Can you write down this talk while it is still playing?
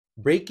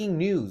Breaking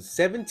news,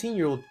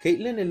 17-year-old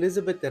Kaitlin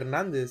Elizabeth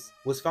Hernandez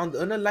was found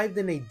unalived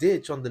in a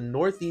ditch on the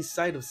northeast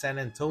side of San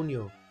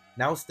Antonio.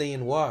 Now stay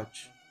and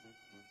watch.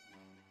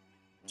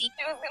 She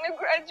was gonna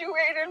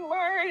graduate in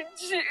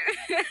March.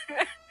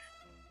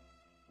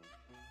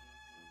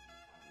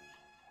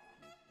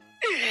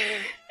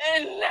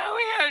 And now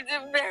we have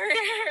to bury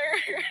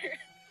her.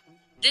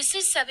 This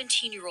is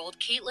 17-year-old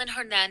Kaitlin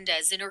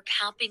Hernandez in her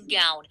cap and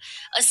gown,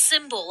 a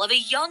symbol of a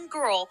young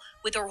girl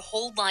with her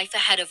whole life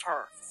ahead of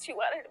her. She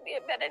wanted to be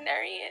a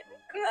veterinarian.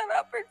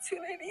 That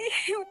opportunity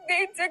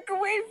they took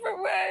away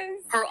from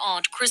us. Her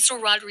aunt, Crystal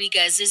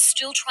Rodriguez, is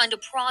still trying to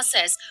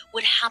process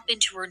what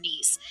happened to her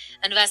niece.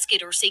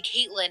 Investigators say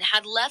Kaitlin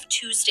had left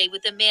Tuesday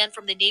with a man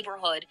from the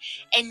neighborhood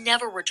and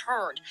never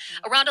returned.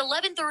 Around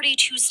 11:30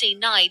 Tuesday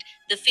night,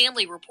 the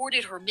family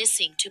reported her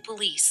missing to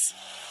police.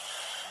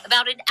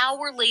 About an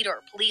hour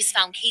later, police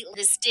found Kaitlin in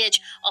this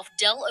ditch off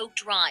Del Oak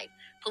Drive.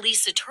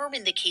 Police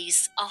determined the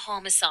case a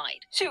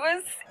homicide. She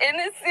was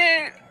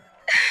innocent.